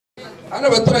hano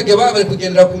abaturage bari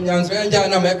kugendera ku myanzuro ya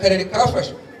njyanama y'akarere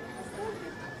kafashe.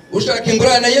 Ushaka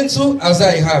ingurane y'inzu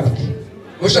azayihabwe,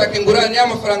 ushaka ingurane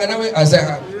y'amafaranga nawe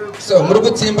azayihabwe. So muri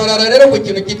gutsimbarara rero ku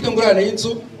kintu cyitwa ingurane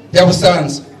y'inzu ya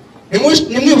Busanza,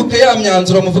 nimwibuke ya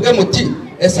myanzuro muvuge muti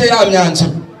ese ya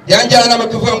myanzuro ya njyanama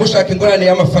kuvuga ngo ushaka ingurane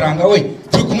y'amafaranga we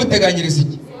turi kumuteganyiriza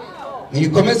iki?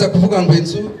 Nikomeza kuvuga ngo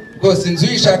inzu rwose inzu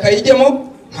yishaka yijyemo,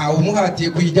 ntawe umuhatiye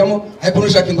kuyijyamo, ariko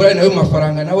nushaka ingurane nawe mu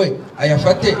mafaranga nawe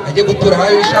ayafate ajye gutura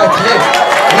aho yishakiye.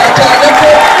 Na cyane ko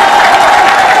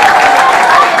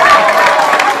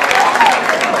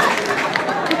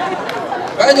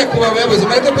bajye kuba abayobozi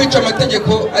mareke kwica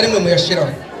amategeko ari mwe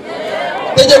muyashiraho.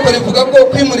 Itegeko rivuga ko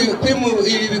kwimura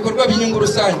ibikorwa by'inyungu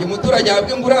rusange umuturage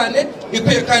ahabwa ingurane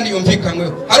ikwiye kandi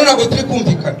yumvikanyweho. Hano ntabwo turi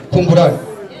kumvikana ku ngurane.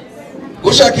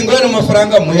 Ushaka ingurane mu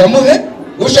mafaranga muyamuhe,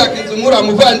 ushaka inzu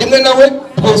muramuvandimwe nawe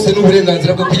rwose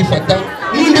n'uburenganzira bwo kuyifata.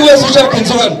 N'undi wese ushaka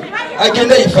inzu hano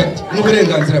agenda yifata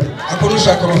n'uburenganzira bwe. Ako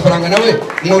nushaka amafaranga nawe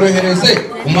mworohereze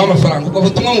umuha amafaranga. Ubwo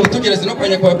butumwa mu butugereze no kwa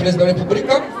nyakubahwa Perezida wa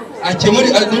Repubulika akemuri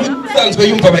asanzwe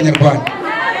yumva abanyarwanda.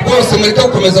 Rwose mureke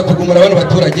gukomeza kugumura abantu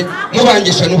baturage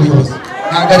mubangisha n'ubuyobozi,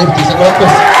 ntabwo ari byiza.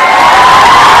 Murakoze.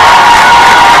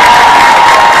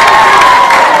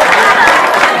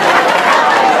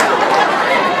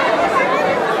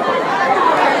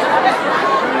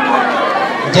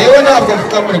 Jewe ntabwo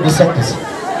mvuga muri gusakuza,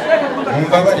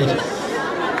 mumbabarire.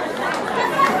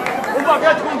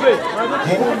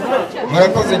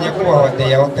 Murakoze nyakubahwa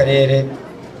Deya w'akarere,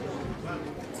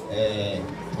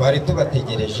 twari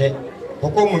tubategereje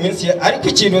kuko mu minsi ariko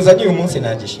ikintu uzanye uyu munsi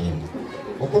nagishimye.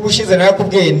 Uko ubushize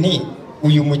nakubwiye ni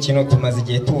uyu mukino tumaze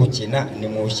igihe tuwukina ni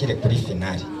muwushyire kuri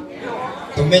finali,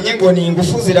 tumenye ngo ni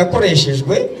ingufu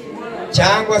zirakoreshejwe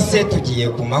cyangwa se tugiye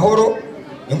ku mahoro.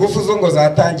 Ingufu zo ngo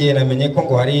zatangiye namenye ko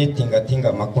ngo hari tingatinga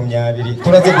 20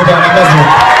 turazigurana maze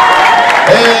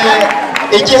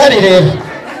igihari rero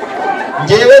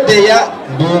ngewe Deya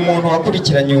ndi umuntu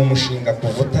wakurikiranye uyu mushinga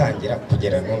kuva utangira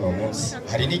kugera n'uno munsi.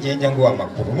 Hari n'igihe njya ngo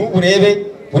amakuru n'uburebe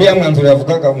uriya mwanzuro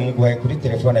yavugaga umuguhaye kuri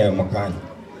telefone yawe mu kanya,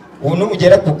 ubu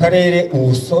nugera ku karere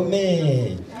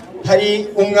uwusome. Hari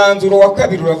umwanzuro wa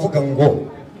kabiri uravuga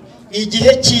ngo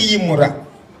igihe cyiyimura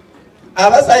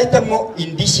abazahitamo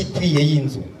indishyi ikwiye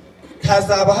y'inzu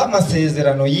hazabaho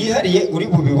amasezerano yihariye uri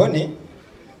bubibone,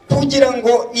 kugira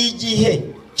ngo igihe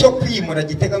cyo kwimura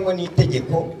giteganywa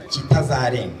n'itegeko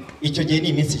kitazarenga. Icyo gihe ni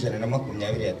iminsi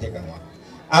 120 yateganywa.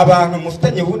 Abantu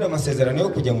mufitanye ubundi amasezerano yo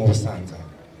kujya mu Busanza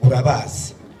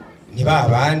urabazi, ni ba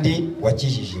bandi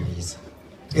wakijije ibiza.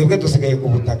 Twebwe dusigaye ku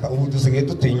butaka, ubu dusigaye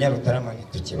dutuye Nyarutarama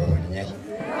ntitukibabanya.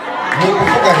 Ni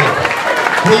ukuvuga rero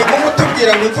niba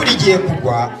mutubwira ngo imvura igiye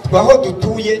kugwa twaho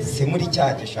dutuye si muri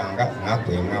cya gishanga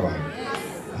mwakuyemo abantu.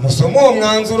 Musomo uwo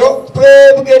mwanzuro,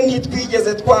 twebwe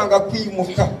ntitwigeze twanga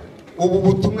kwimuka. Ubu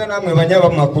butumwa namwe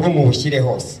banyabamakuru mu bushyire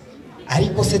hose.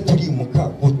 Ariko se turimuka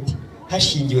gute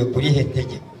hashingiwe kuri he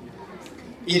tegeko?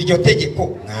 Iryo tegeko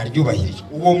mwaryubahirije.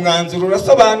 Uwo mwanzuro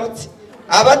urasobanutse.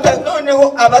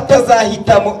 Noneho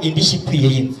abatazahitamo indishyi ikwiye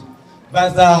y'inzu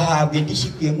bazahabwa indishyi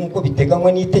ikwiye nk'uko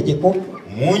biteganywa n'itegeko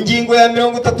mu ngingo ya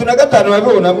 35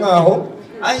 babibona mwaho,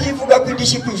 aho ivuga ko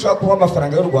indishyi ikwiye ishobora kuba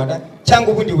amafaranga y'u Rwanda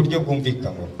cyangwa ubundi buryo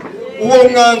bwumvikanywe. Uwo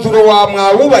mwanzuro wa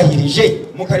mwawubahirije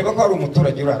mukareba ko hari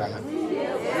umuturage urarahana.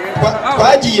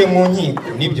 Twagiye mu nkiko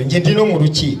nibyo nge ndi no mu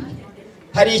rukiko.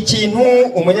 Hari ikintu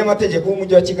umunyamategeko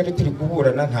w'umujyi wa Kigali turi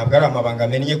kuburana, ntabwo ari amabanga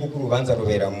amenye kuko urubanza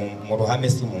rubera mu ruhame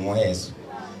si mu muhezo.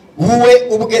 Uwe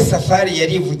ubwe Safari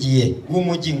yarivugiye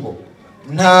w'umujyi ngo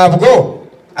ntabwo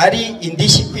ari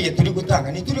indishyi ikwiye turi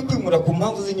gutanga, ni turi kwimura ku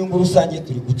mpamvu z'inyungu rusange,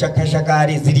 turi guca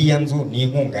akajagari. Ziriya nzu ni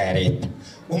inkunga ya leta.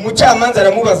 Umucamanza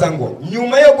aramubaza ngo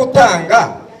nyuma yo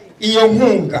gutanga iyo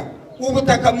nkunga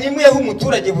ubutaka mwimuyeho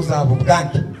umuturage buzaba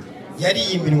ubwande? Yari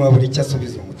yiminwa buri cyo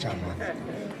asubiza umucamanza.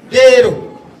 Rero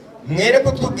mwere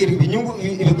ko twubwira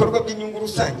ibikorwa by'inyungu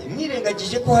rusange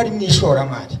mwirengagije ko hari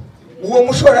mwishoramari. Uwo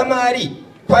mushoramari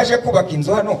kwaje kubaka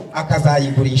inzu hano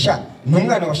akazayigurisha,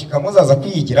 n'umwana wa Shikama azaza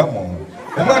kwiyigiramo.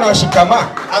 Umwana wa Shikama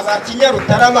azakinya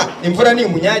Rutarama imvura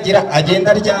nimunyagira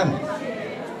agenda aryame,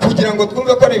 kugira ngo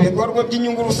twumve ko ari ibikorwa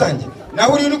by'inyungu rusange.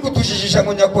 Naho uri kutujijisha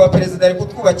ngo nyakubahwa Perezida ari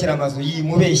kutwubakira amazu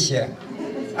yimubeshyera,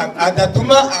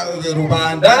 agatuma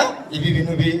rubanda ibi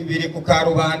bintu biri ku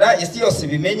karubanda isi yose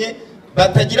bimenye,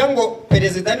 batagira ngo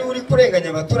Perezida ni uri kurenganya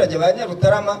abaturage ba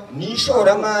Nyarutarama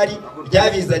n'ishoramari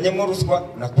ryabizanyemo ruswa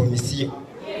na komisiyo.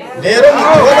 Rero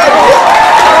mutubabarire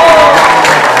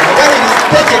mugahiriza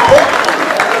itegeko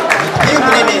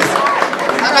twimure neza.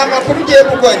 Hari amakuru ugiye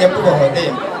kurwanya kubaho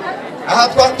Deya.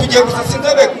 Aha tugiye gusasa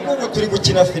inzobe kuko turi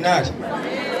gukina finali.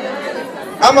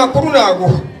 Amakuru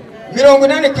naguha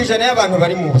 80% y'abantu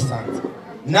bari mu Busanza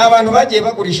n'abantu bagiye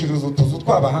bagurishiriza utuzu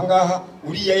twabahangaha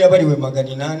uriya yabariwe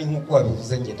 800 nkuko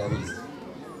wabivuze nge ndabizi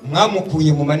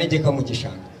mwamukuye mu manegeka mu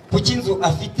gishanga kuki inzu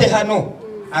afite hano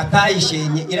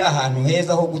atayishenye iri ahantu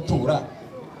heza ho gutura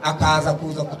akaza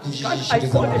kuza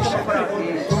kutujijishiriza mu bishanga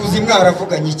tuzi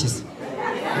mwaravuganye ikizi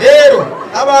rero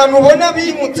abantu ubona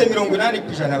bimutse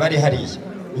 80% bari hariya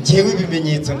ngewe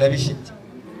ibimenyetso ndabifite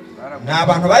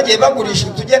n'abantu bagiye bagurisha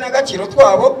utugena agaciro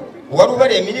twabo wari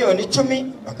ubariye miliyoni 10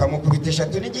 bakamukubita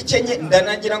 3 n'igice nye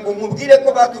ndanagira ngo nkubwire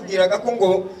ko batubwiraga ko ngo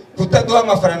tutaduha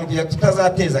amafaranga kugira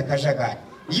tutazateza akajagari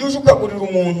iyo uje ukagurira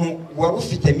umuntu wari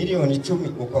ufite miliyoni 10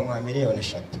 ukamuha miliyoni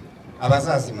 3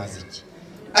 abazazimaze iki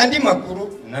andi makuru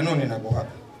nanone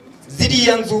naguhaga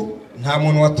ziriya nzu nta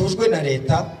muntu watujwe na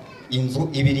leta inzu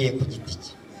ibiriye ku giti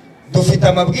cye dufite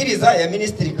amabwiriza ya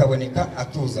minisitiri Kaboneka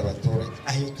atuza abaturage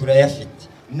ayo turayafite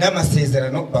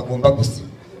n'amasezerano bagomba gusinya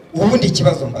ubundi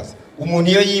ikibazo mbaza umuntu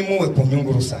iyo yimuwe ku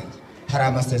nyungu rusange hari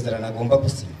amasezerano agomba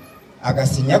gusinya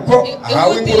agasinya ko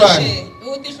ahawe ingurane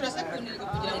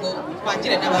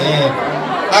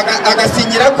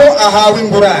agasinyira ko ahawe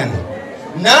ingurane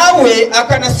nawe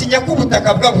akanasinya ko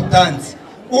ubutaka bwabutanze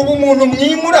ubu umuntu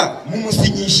mwimura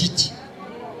mumusinyisha iki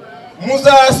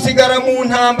muzasigara mu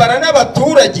ntambara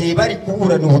n'abaturage bari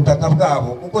kuburana ubutaka bwabo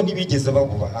kuko ntibigeze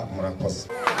babubaha murakoze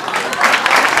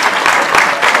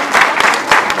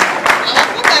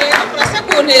abavuga rero murasa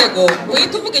ku ntego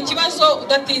uhita uvuga ikibazo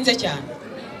udatinze cyane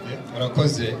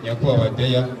murakoze nyakubahwa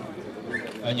Deya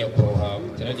anyakubahwa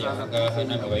muteraniye aha ngaha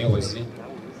n'abayobozi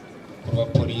kuba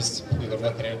polisi ku rwego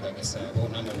rw'akarere ka Gasabo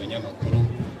n'abanyamakuru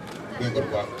ku rwego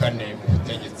rwa 4 mu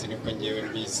butegetsi niko ngewe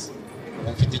mbizi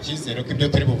mufite icyizere ko ibyo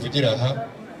turi buvugira aha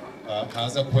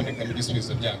haza kuboneka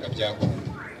n'ibisubizo byanga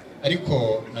byakunda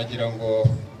ariko nagira ngo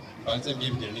banze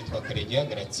mbibwire nitwa Karegeya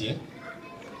Gratier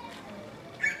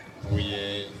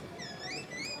uye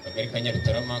Akagari ka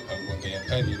Nyarutarama Kangondo ya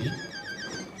 2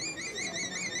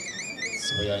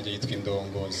 sibo yanjye yitwa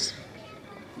Indongozi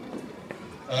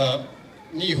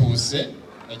nihuse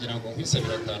nagira ngo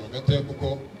nkwisabira akantu gatoya kuko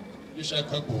iyo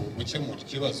ushaka gukemura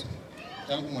ikibazo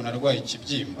cyangwa umuntu arwaye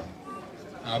ikibyimba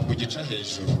ntabwo gica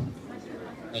hejuru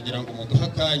nagira ngo muduha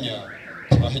akanya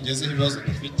tubahegezeho ibibazo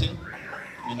dufite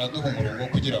binaduha umurongo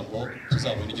kugira ngo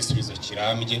tuzabone igisubizo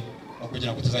kirambye no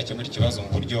kugira ngo tuzakemure ikibazo mu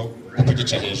buryo bwo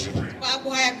kugica hejuru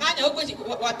baguhaye akanya ahubwo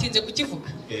watinze kukivuga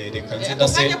reka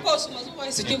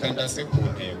ndase ku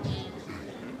ntego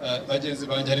bagenzi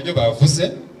banjye hari ibyo bavuze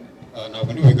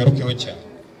ntabwo ndibugarukeho cyane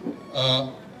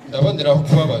ndaboneraho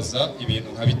kubabaza ibintu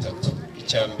nka bitatu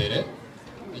icya mbere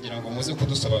kugira ngo muze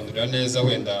kudusobanurira neza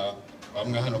wenda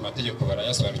bamwe hano mategeko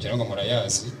barayasobanukira ngo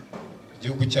murayazi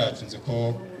igihugu cyacu nzi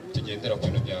ko tugendera ku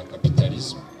bintu bya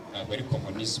capitalism ntabwo ari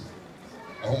communism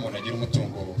aho umuntu agira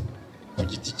umutungo ku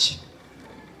giti cye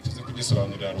tuze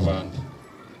kugisobanurira rubanda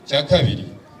cya kabiri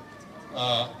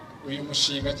uyu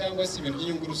mushinga cyangwa se ibintu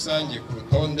by'inyungu rusange ku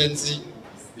rutonde nzi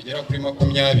bigera kuri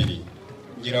 20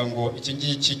 ngira ngo iki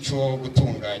ngiki cyo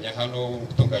gutunganya hano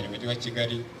gutunganya umujyi wa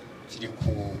Kigali kiri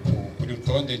kuri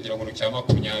rutonde ngira ngo cya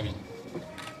 20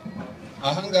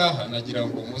 aha ngaha nagira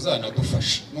ngo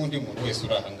muzanadufashe n'undi muntu wese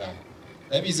uri aha ngaha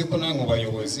ndabizi ko namwe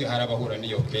bayobozi hari abahura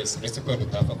n'iyo case uretse ko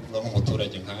dutapfa kuvuga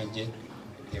nk'umuturage nkanjye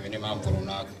yewe n'impamvu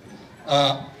runaka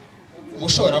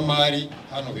umushoramari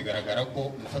hano bigaragara ko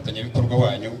umufatanyabikorwa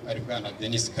wanyu ari bwana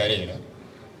Denis Karera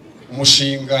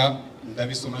umushinga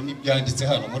ndabisoma n'ibyanditse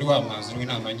hano muri wa mwanzuro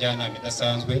w'inama njyanama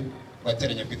idasanzwe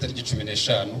wateranye ku itariki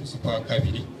 15 z'ukwa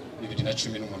 2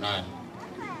 2018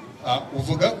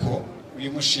 uvuga ko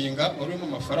uyu mushinga urimo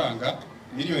amafaranga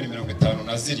miliyoni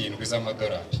 57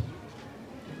 z'amadolari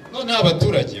none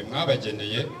abaturage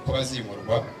mwabageneye ko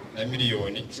bazimurwa na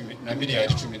miliyoni 10 na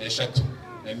miliyari 13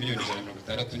 na miliyoni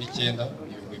 169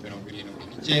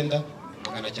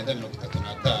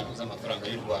 935 z'amafaranga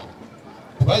y'u Rwanda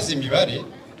bazi imibare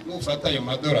n'ufata ayo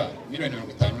madolari miliyoni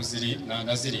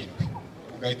 57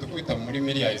 ugahita ukubita muri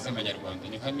miliyari z'amanyarwanda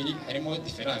ni nka harimo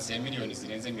difference ya miliyoni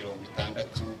zirenze 60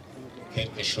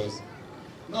 quelque chose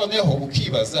noneho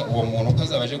ukibaza uwo muntu ko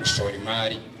azabaje gushora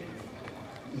imari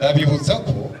ndabibutsa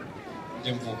ko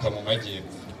njye mvuka mu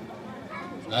majyepfo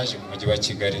naje mu mujyi wa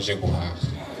Kigali nje guhaha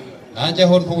nanjye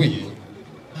aho ntuye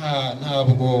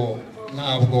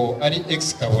ntabwo ari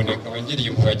ex Kaboneka wangiriye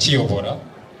impuhwe akiyobora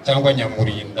cyangwa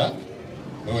Nyamurinda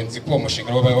nzi ko uwo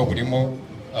mushinga wabaye burimo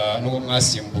n'uwo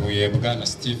mwasimbuye bwana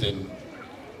Steven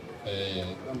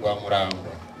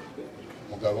Rwamurangwa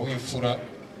umugabo w'imfura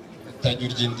utajya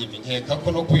urya indimi nkeka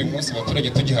ko no kuri uyu munsi abaturage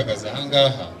tugihagaze aha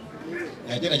ngaha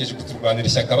yagerageje kuturwanira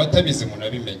ishyaka batabizi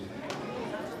munabimenye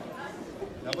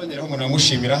naboneraho umuntu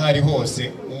amushimira aho ari hose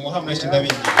mu muhamashyi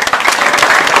ndabingira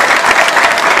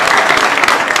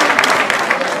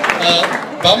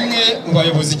bamwe mu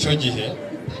bayobozi icyo gihe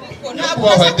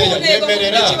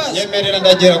yemerera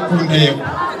ndagera ku ntego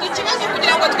ikibazo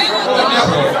kugira ngo twihute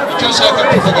noneho icyo nshaka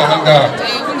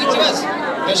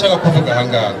kuvuga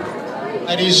ahangaha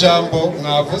hari ijambo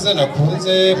mwavuze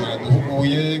nakunze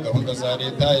mwaduhuguye gahunda za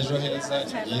leta ejo heza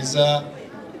ni byiza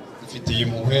dufitiye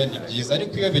impuhwe ni byiza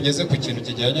ariko iyo bigeze ku kintu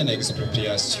kijyanye na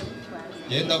expropriation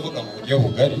yewe ndavuga mu buryo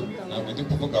bugari ntabwo ndi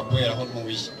kuvuga kubera aho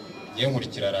ntuye ngiye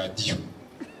nkurikira radiyo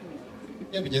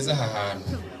iyo bigeze aha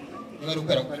hantu niba ari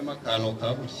ukubera ko harimo akantu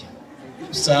kabushye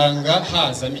usanga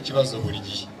hazamo ikibazo buri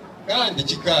gihe kandi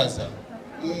kikaza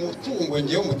mu mutungo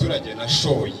ngewe umuturage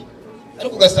nashoye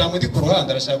ariko ugasanga undi ku ruhande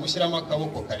arashaka gushyiramo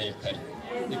akaboko karekare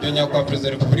ibyo nyakubahwa perezida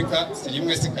wa repubulika si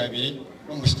rimwe si kabiri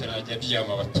n'umushyikirano ajya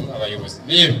byiyama abayobozi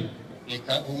rero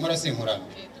reka humura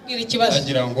sinkurambere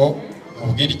agira ngo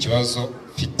mubwire ikibazo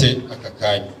mfite aka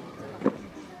kanya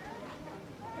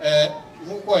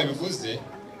nk'uko wabivuze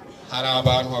hari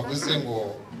abantu bavuze ngo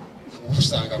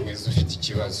usanga mwiza ufite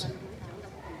ikibazo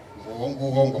ngo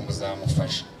nguwo ngo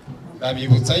muzamufasha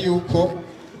ndabibutsa yuko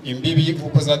imbibi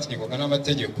uko zategekwaga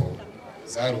n'amategeko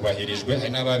zarubahirijwe hari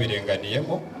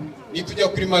n'ababirenganiyemo nitujya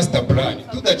kuri master plan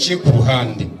tudaciye ku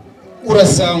ruhande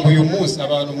urasanga uyu munsi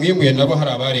abantu mwimuye nabo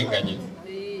hari abarenganye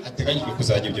hateganyijwe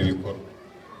kuzajya ibyo bikorwa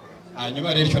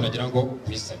hanyuma rero icyo nagira ngo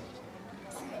kwisabire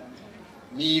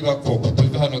niba koko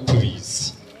tuve hano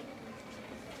tubizi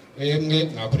bemwe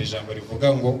mwakora ijambo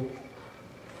rivuga ngo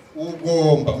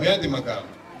ugomba mu yandi magambo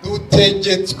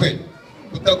dutegetswe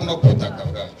kutaguma ku butaka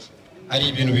bwacu hari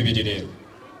ibintu bibiri rero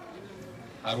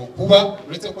hari ukuba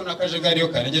uretse ko n'akajagari iyo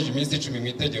karengeje iminsi 10 mu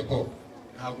itegeko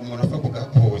ntabwo umuntu apfa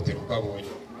kugahohotera uko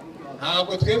abonye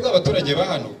ntabwo twebwe abaturage ba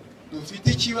hano dufite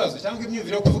ikibazo cyangwa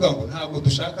imyumvire yo kuvuga ngo ntabwo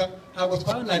dushaka ntabwo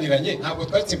twananiranye ntabwo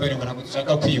twatsimbariye ngo ntabwo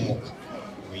dushaka kwimuka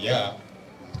oya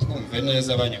twumve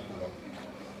neza abanyakubahwa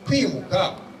kwimuka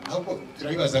ahubwo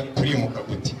turabibaza turimuka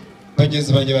gute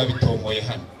bageze banjye babitomoye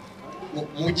hano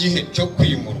mu gihe cyo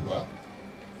kwimurwa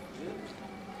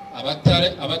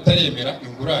abataremera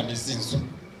ingurane z'inzu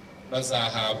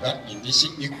bazahabwa indishyi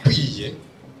ikwiye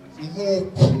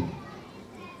nk'uko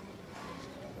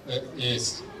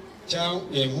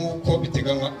nk'uko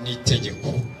biteganywa n'itegeko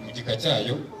mu gika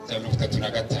cyayo cya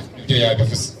 35 ibyo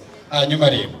yabivuze hanyuma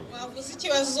rero wavuze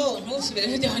ikibazo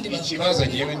ntusubiremo by'abandi bantu ikibazo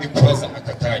ngiye ndi kubaza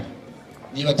aka kanya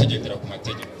niba tugendera ku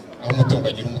mategeko aho umutungo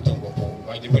agira umutungo ko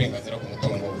wagira uburenganzira ku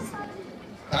mutungo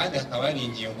kandi hakaba hari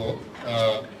ingingo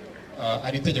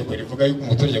ari itegeko rivuga yuko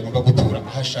umuturage agomba gutura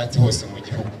aho ashatse hose mu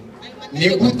gihugu ni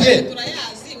gute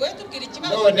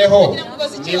noneho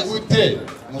ni gute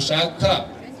mushaka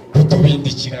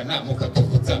kutubindikirana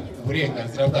mukatuvutsa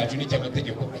uburenganzira bwacu n'icyo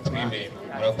amategeko atwemerera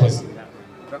murakoze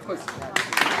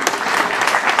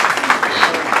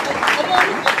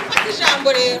ufata ijambo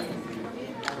rero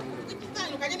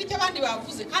igitandukanye n'icyo abandi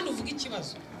bavuze kandi uvuga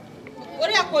ikibazo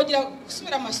uriya kongera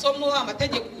gusubira amasomo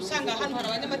amategeko usanga hano hari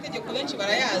abanyamategeko benshi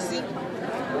barayazi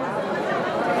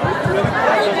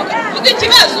uvuga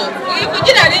ikibazo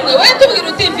wivugira rimwe wowe tubwira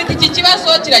uti mfite iki kibazo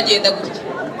kiragenda gutya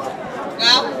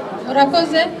ngaho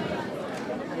murakoze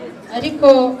ariko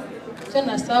icyo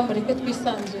nasaba mureke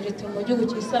twisanzure turi mu gihugu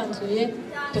cyisanzuye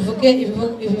tuvuge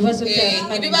ibibazo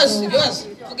byacu ibibazo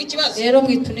vuga ikibazo rero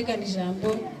mwitunigana ijambo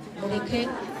mureke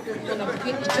munavuge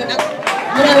icyo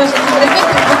murabasha mureke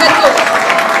tuvuge byose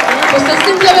gusa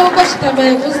sinzi aho uko shitamba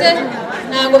yavuze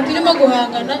ntabwo turimo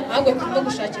guhangana ahubwo turimo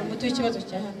gushakira umuti w'ikibazo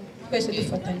cya hano twese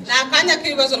dufatanyije nta kanya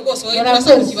k'ibibazo rwose wowe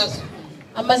urasa ku kibazo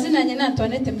amazina yanjye ni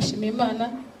Antoinette Mushimiyimana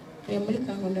uyu muri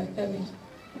Kangondo ya kabiri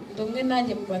ndi umwe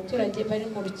nanjye mu baturage bari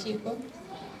mu rukiko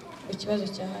ku kibazo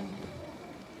cya hano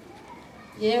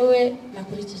yewe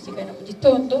nakurikiye ikiganiro mu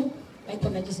gitondo ariko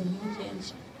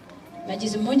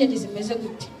nagize impungenge zimeze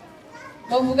gute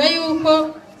bavuga yuko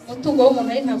umutungo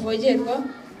w'umuntu ari ntavogerwa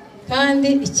kandi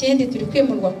ikindi turi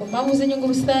kwimurwa ku mpamvu z'inyungu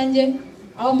rusange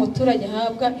aho umuturage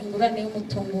ahabwa ingurane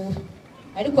y'umutungo we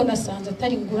ariko nasanze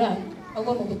atari ingurane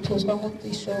ahubwo ni ugutuzwa nk'uko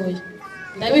tuyishoboye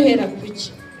ndabihera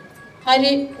kuki hari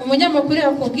umunyamakuru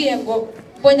yakubwiye ngo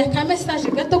mbonye ka message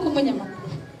gato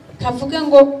k'umunyamakuru kavuga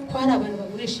ngo ko hari abantu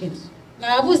bagurisha inzu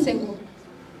mwabuze ngo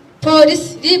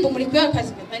polisi RIB muri kwa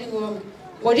akazi katari ngombwa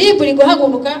ngo RIB iri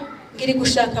guhaguruka ngiri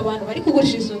gushaka abantu bari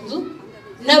kugurisha izo nzu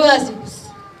n'abazi gusa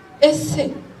ese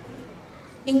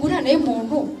ingurane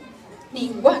y'umuntu ni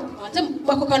ingwate banze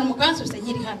bako kantu mukansubiza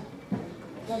nkiri hano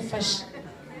mumfashe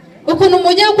ukuntu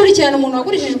mujya gukurikirana umuntu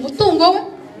wagurishije umutungo we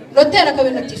notera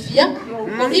akabinotifiya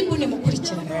ngo RIB ni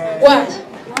mukurikirana waye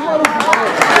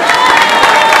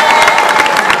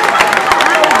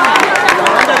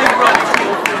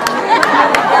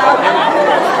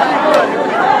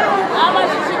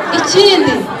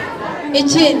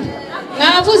ikindi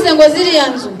mwavuze ngo ziriya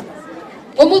iriya nzu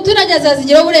umuturage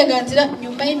azazigiraho uburenganzira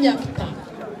nyuma y'imyaka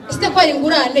 5. Ese ko ari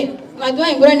ingurane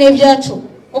mwaduhaye ingurane y'ibyacu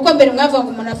uko mbere mwavuga ngo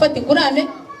umuntu afata ingurane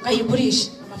ngayigurisha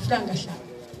amafaranga ashaka.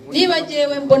 Niba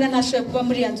jewe mbona ntashoboye kuba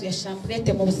muri ya nzu ya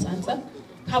chambrette mu Busanza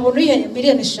nkabona uyihaye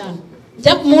miliyoni 5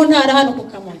 njya mu ntara hano ku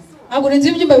Kamonyi agura inzu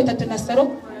y'ibyumba 3 na salo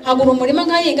agura umurima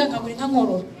nkahinga nkagura inka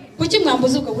nkorora. Kuki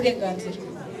mwambuza ubwo burenganzira?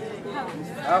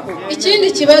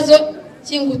 Ikindi kibazo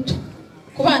cy'ingutu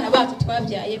ku bana bacu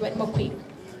twabyaye barimo kwiga.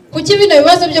 Kuki bino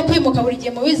bibazo byo kwimuka buri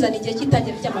gihe mubizana igihe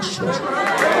cy'itangira ry'amashuri?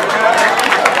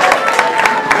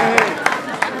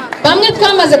 Bamwe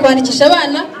twamaze kwandikisha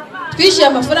abana twishyuye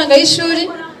amafaranga y'ishuri.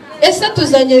 Ese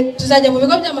tuzajya mu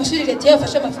bigo by'amashuri leta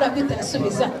yafashe amafaranga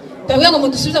itarasubiza twabwiye ngo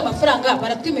mudusubize amafaranga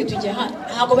baratwimeye tujye hano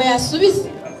ntabwo bayasubiza.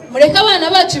 Mureke abana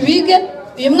bacu bige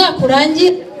uyu mwaka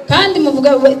urangiye kandi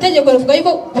muvuga itegeko rivuga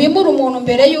yuko bimura umuntu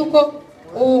mbere yuko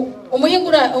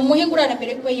umuhingurana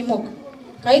mbere ko yimuka.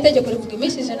 Kandi itegeko rivuga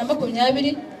iminsi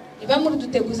 120 iba muri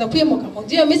duteguza kwimuka mu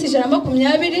gihe iminsi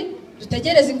 120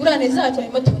 dutegereza ingurane zacu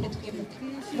hanyuma tubone twimuka.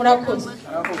 Murakoze.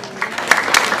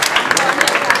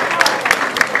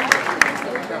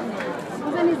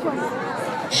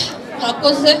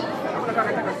 Murakoze.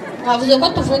 Bavuze ko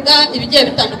tuvuga ibigiye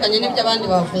bitandukanye n'ibyo abandi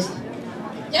bavuze.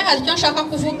 Hari icyo nshaka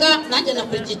kuvuga nanjye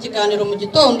nakurikiye ikiganiro mu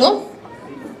gitondo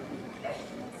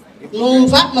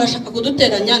numva murashaka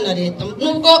kuduteranya na leta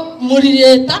nubwo muri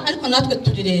leta ariko natwe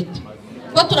turi leta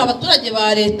kuko turi abaturage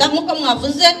ba leta nk'uko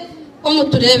mwavuze ko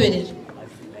mutureberera.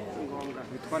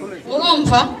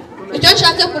 Urumva icyo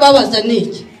nshaka kubabaza ni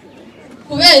iki?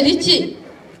 Kubera iki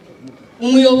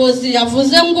umuyobozi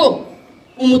yavuze ngo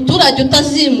umuturage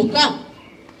utazimuka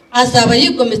azaba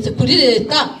yigometse kuri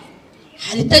leta?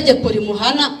 Hari itegeko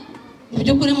rimuhana, mu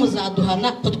by'ukuri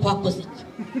muzaduhana ko twakoze iki?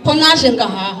 Ko naje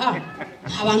ngahaha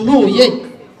nkaba ntuye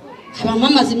nkaba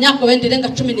mpamaze imyaka wenda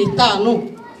irenga 15.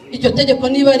 Iryo tegeko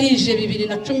niba rije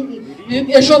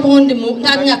 2010 ejo bundi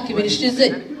nta myaka 2 ishize,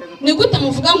 ni gute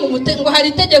muvuga ngo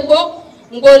hari itegeko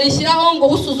ngo rishyiraho ngo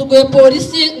usuzuguye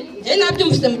polisi? Njye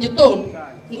nabyumvise mu gitondo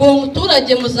ngo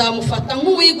umuturage muzamufata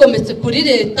nk'uwigometse kuri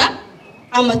leta,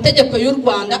 amategeko y'u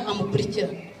Rwanda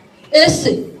amukurikirana.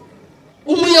 Ese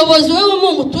umuyobozi we mu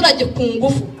muturage ku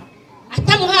ngufu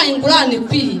atamuhaye ingurane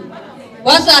ikwiye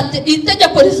wazate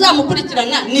itegeko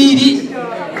rizamukurikirana niri?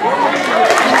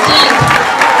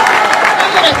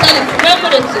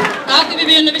 Muretse ntabwo ibi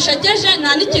bintu bishakeje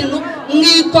nta n'ikintu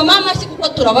mwikoma amashyi kuko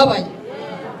turababaye.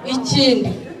 Ikindi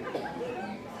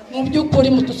mu by'ukuri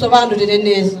mutusobanurire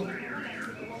neza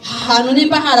ahantu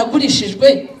nimba haragurishijwe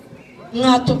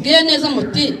mwatubwiye neza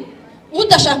muti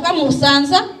udashaka mu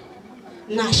Busanza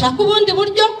nashaka ubundi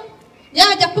buryo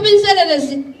yajya kuba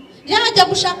inzererezi yajya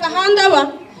gushaka ahandi aba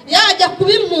yajya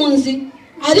kuba impunzi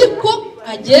ariko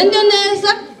agende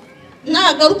neza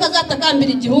nagaruka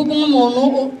azatakambira igihugu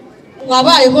nk'umuntu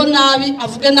wabayeho nabi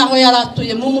avuge naho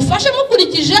yaratuye mumufashe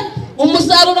mukurikije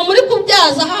umusaruro muri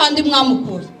kubyaza ahandi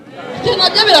mwamukura. Ibyo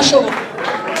nabyo birashoboka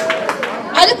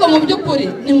ariko mu by'ukuri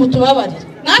nimutubabarire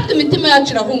natwe imitima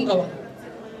yacu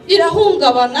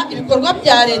irahungabana ibikorwa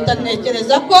bya leta.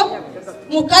 Ntekereza ko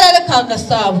mu karere ka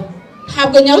Gasabo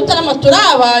ntabwo Nyarutarama turi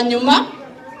abanyuma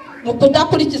mu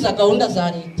kudakurikiza gahunda za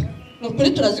leta. Ni ukuri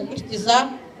turazikurikiza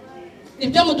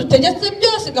ibyo mudutegetse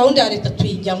byose gahunda ya leta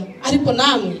tuyijyamo ariko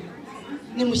namwe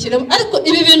nimushyiremo. Ariko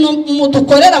ibi bintu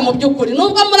mudukorera mu by'ukuri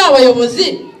nubwo muri abayobozi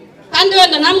kandi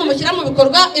wenda namwe mushyira mu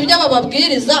bikorwa ibyo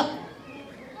bababwiriza,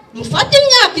 mufate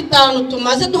imyaka 5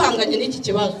 tumaze duhanganye n'iki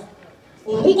kibazo.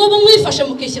 Ubu ngubu mwifashe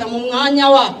mukishyira mu mwanya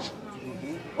wacu.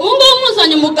 Ubu ngubu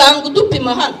muzanye umuganga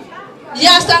udupima hano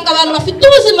yasanga abantu bafite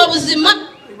ubuzima buzima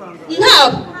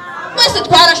ntabo. Twese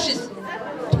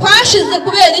twashize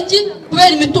kubera iki? Kubera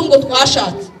imitungo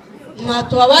twashatse.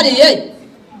 Mwatubabariye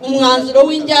umwanzuro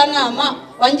w'injyanama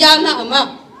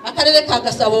akarere ka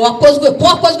Gasabo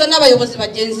wakozwe n'abayobozi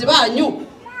bagenzi banyu,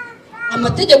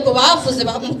 amategeko bavuze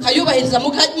mukayubahiriza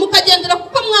mukagendera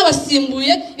kuko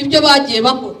mwabasimbuye ibyo bagiye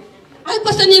bakora.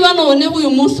 Ariko se niba none uyu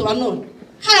munsi wa none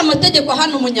hari amategeko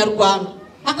hano mu Nyarwanda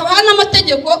hakaba hari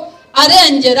n'amategeko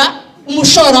arengera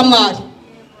umushoramari,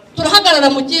 turahagarara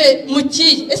mu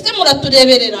kiyi? Ese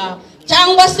muratureberera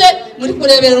cyangwa se muri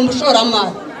kureberera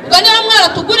umushoramari? Ubwo niba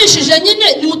mwaratugurishije nyine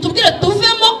nimutubwire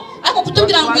tuvemo, ariko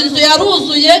kutubwira ngo inzu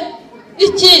yaruzuye.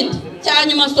 Ikindi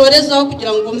cyanyuma nsorezaho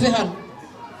kugira ngo mve hano,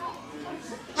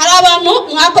 hari abantu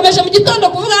mwakomeje mu gitondo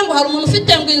kuvuga ngo hari umuntu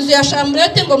ufite ngo inzu ya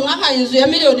chambrette ngo mwahaye inzu ya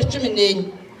miliyoni 14,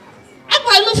 ariko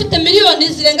hari n'ufite miliyoni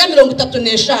zirenga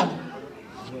 35.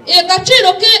 Agaciro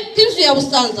k'inzu ya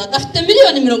Busanza gafite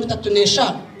miliyoni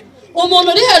 35.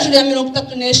 Umuntu uri hejuru ya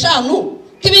 35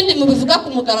 k'ibindi mubivuga ku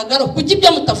mugaragaro, kuki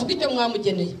ibyo mutavuga icyo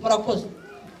mwamugeneye? Murakoze.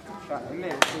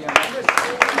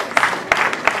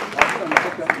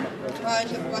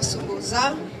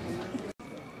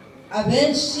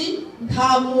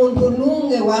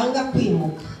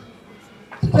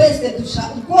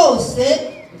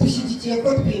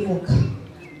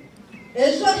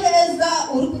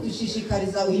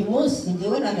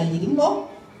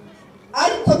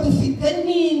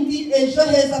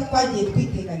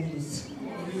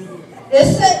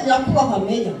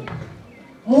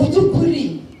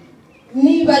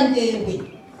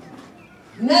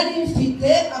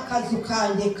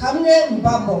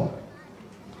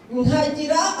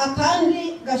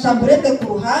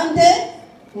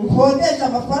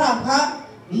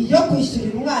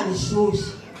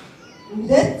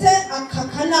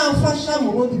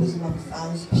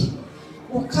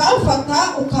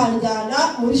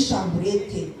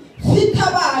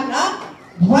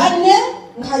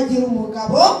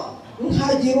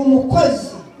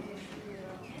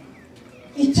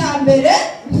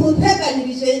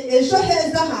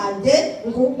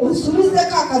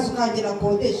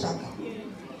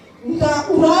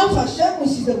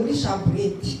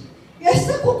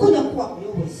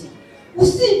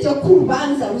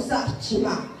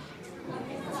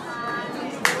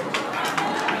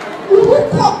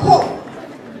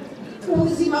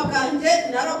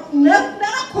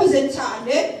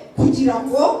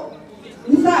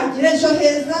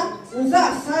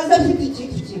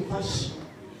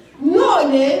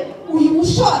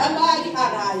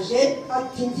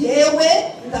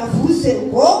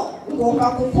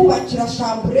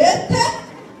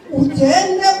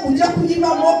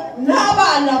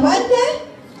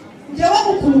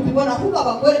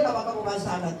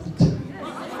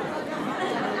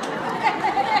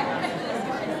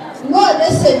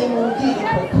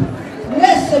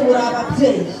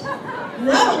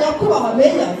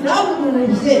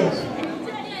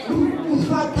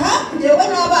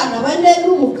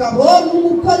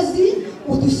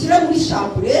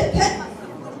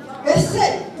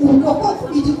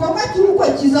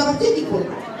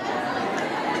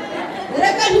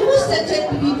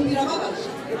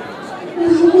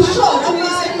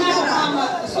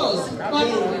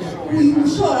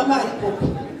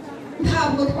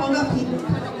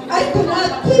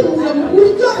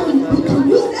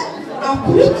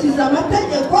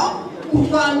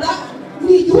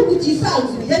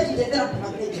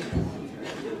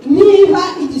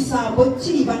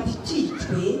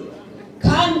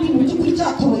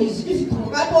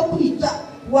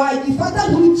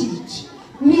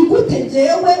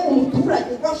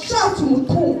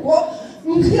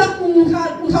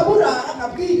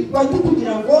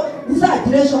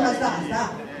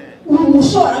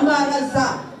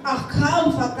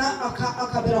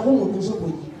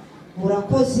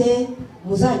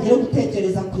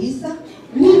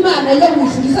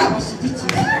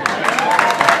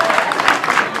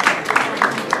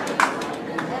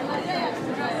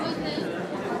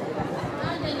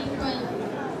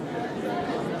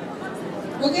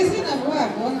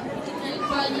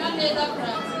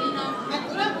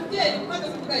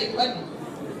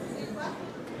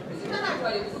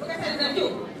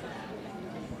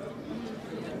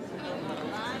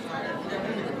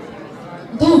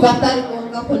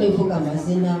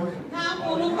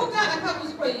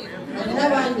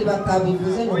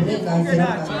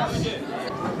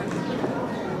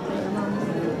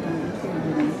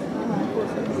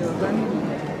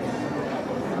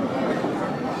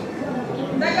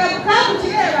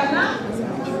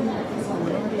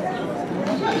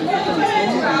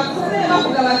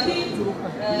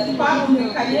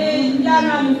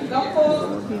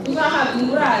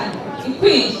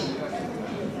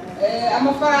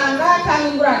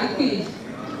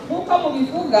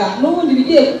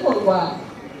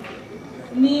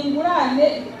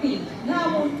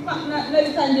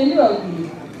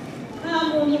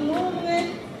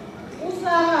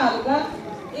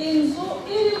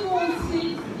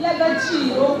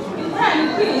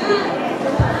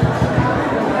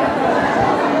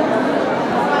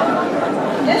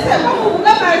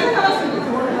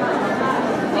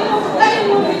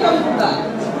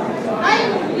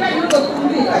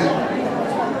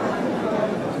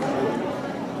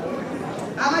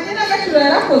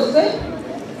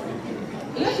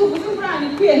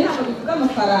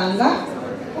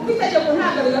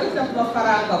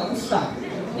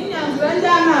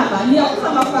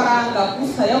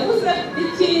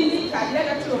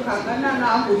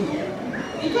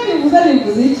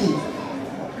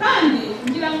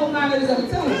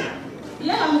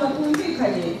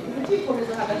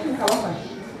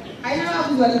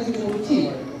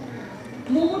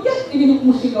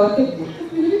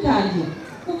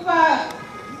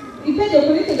 itegeko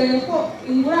riteganya ko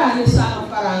ingurane si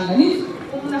amafaranga, ni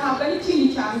umuntu ahabwa n'ikintu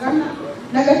cyangana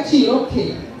n'agaciro ke.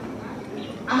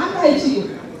 Aha ngaha ikiriho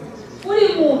buri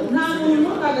muntu, nta muntu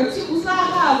agaciro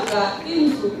uzahabwa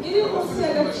inzu iri munsi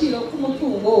y'agaciro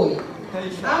k'umutungo we,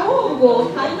 ahubwo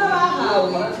hari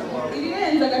n'abahawe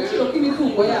ibirenze agaciro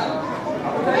k'imitungo yabo.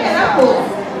 Kubera ko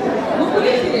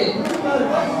mukurikire kuko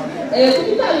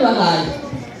itabibahaye,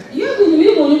 iyo ibintu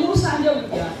biri mu nyungu rusange,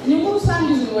 burya inyungu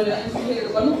rusange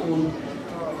zihererwa n'ukuntu.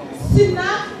 Si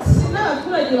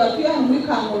n'abaturage batuye hano muri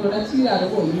Kangondo na Kibiraro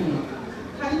bonyine,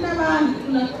 hari n'abandi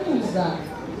tunatuza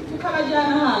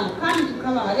tukabajyana ahantu kandi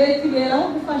tukabaha. Leta iberaho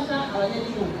gufasha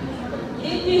abanyagihugu.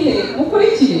 Igihe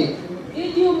mukurikire,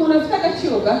 igihe umuntu afite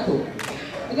agaciro gato,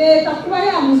 leta kuba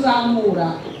yamuzamura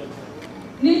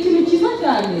ni ikintu cyiza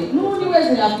cyane, n'ubundi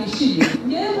wese yakwishimira.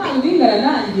 Ngewe mpamvu bingana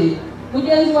nanjye,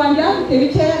 mugenzi wanjye afite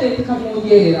bikeya leta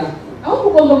ikamwongerera, aho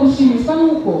ugomba gushimishwa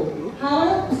nuko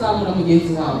habaho kuzamura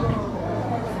mugenzi wawe.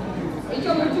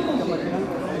 Icyo mucyumve,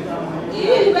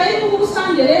 ibintu bari mu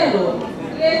rusange rero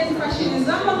leta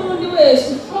ifashirizamo n'undi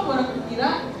wese ushobora kugira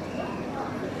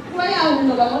kuba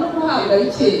yahungabanywa no guhabwa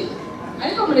bikeya.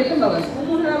 Ariko mureke mbabazi,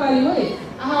 umuntu arabariwe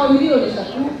ahawe miliyoni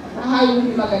 3, ahawe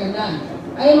 800.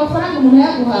 Ayo mafaranga umuntu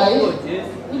yaguhaye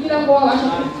kugira ngo wabasha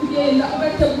kugenda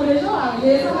ugategura ejo hawe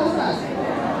heza hazaza.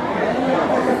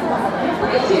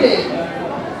 Mukurikire,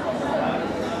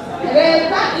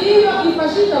 leta iyo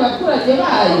ifashije abaturage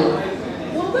bayo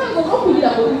mu rwego rwo kugira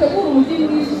ngo dutegure umujyi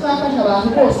mwiza uzafasha abantu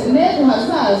bose n'ejo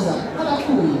hazaza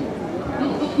h'abatuye.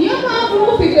 Niyo mpamvu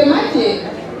n'ufite make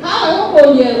habayeho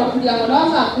kongerwa kugira ngo nawe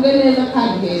azakure neza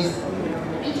kandi heza.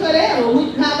 Icyo rero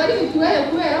ntabwo ari mituweli,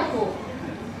 kubera ko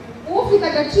ufite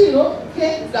agaciro ke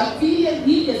gakwiye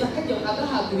ntiyigeze akajya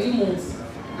agahabwa ibiri munsi,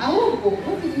 ahubwo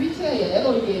ufite ibikeya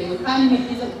yarongerewe. Kandi ni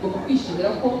byiza, tugomba kwishimira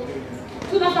ko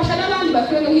tunafasha n'abandi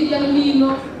batuye no hirya no hino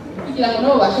kugira ngo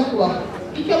nabo babashe kubaho.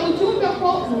 Icyo mucyumve ko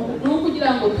ni ukugira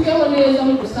ngo tubeho neza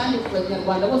muri rusange ku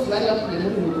Banyarwanda bose bari batuye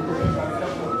muri uyu mudugudu.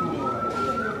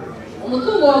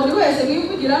 Umutungo wa buri wese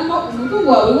wivugiramo, umutungo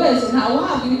wa buri wese ntawe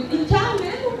uhabwa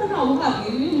icyambere, kuko ntawe uhabwa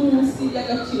ibiri munsi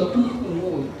y'agaciro k'umutungo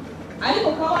we. Ariko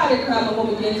kuba warekana ngo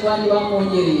mugenzi wanjye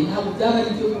bamwongereye, ntabwo byaba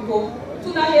ari byo, kuko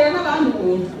tunahera n'abandi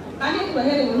ubuntu, kandi iyo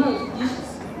tubahereye ubuntu ntabwo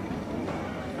tubyishyuza.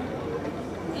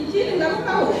 Ikindi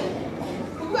ngarukaho,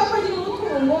 kuvuga ko agira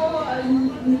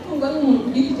umutungo ari umuntu ku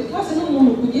giti cye, twese ni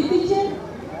umuntu ku giti cye.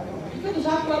 Icyo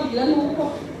dushaka kubabwira ni uko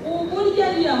ubu burya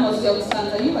ariya mazu ya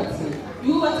Busanza yubatse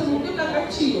mu buryo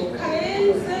bw'agaciro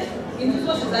karenze inzu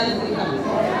zose zari ziri hano.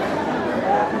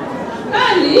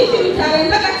 Kandi iyo ikintu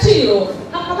cyarenze agaciro,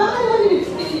 hakaba hariho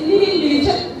n'ibindi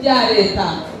bice bya leta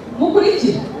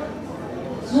mukurikira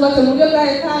zubatse mu buryo bwa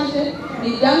etaje, ni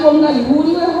ibyangombwa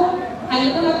bihuriweho, hari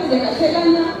n'amategeko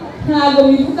ateganya. Ntabwo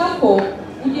bivuga ko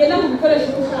ugenda mu bikoresho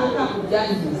uko ushaka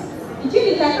ubyangiza.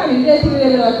 Ikindi cya kabiri, leta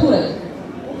irebera abaturage.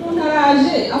 Umuntu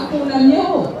araje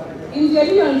akunamyeho inzu ya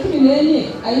miliyoni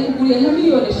 14 ayikuguriye nka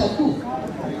miliyoni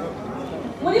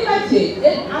 3, muri make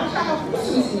ashaka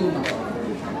kugusubiza inyuma.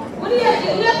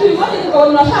 Iyo tubibonye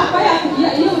tukabona ashaka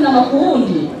yunama ku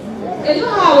wundi, ejo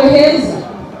hawe heza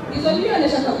izo miliyoni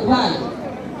 3 aguhaye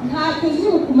ntacyo ziri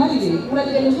bukumarire.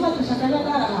 Uragenda uzubakisha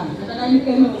akajagari ahantu, akajagari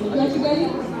kemewe mu mujyi wa Kigali,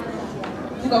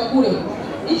 tugakureho.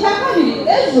 Icya kabiri,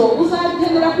 ejo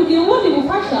uzagendera kugira ubundi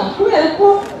bufasha,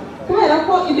 kubera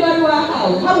ko ibyo wari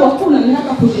wahawe hari uwakunamye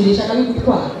akakujijisha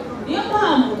akabigutwara. Niyo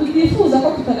mpamvu tutifuza ko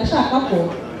tutanashaka ko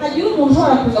hagira umuntu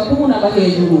ushobora kuza kubunama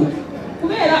hejuru,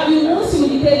 kubera uyu munsi mu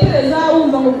gitekereza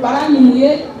wumva ngo baranyimuye,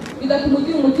 bigatuma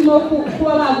ugira umutima wo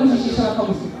kuba bagujijisha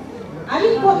bakagushuka.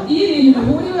 Ariko iyo ibintu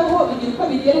bihuriweho bigira uko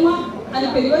bigenwa, hari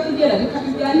periyodi igera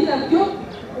bikabijyanira byo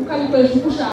ukabikoresha uko ushaka.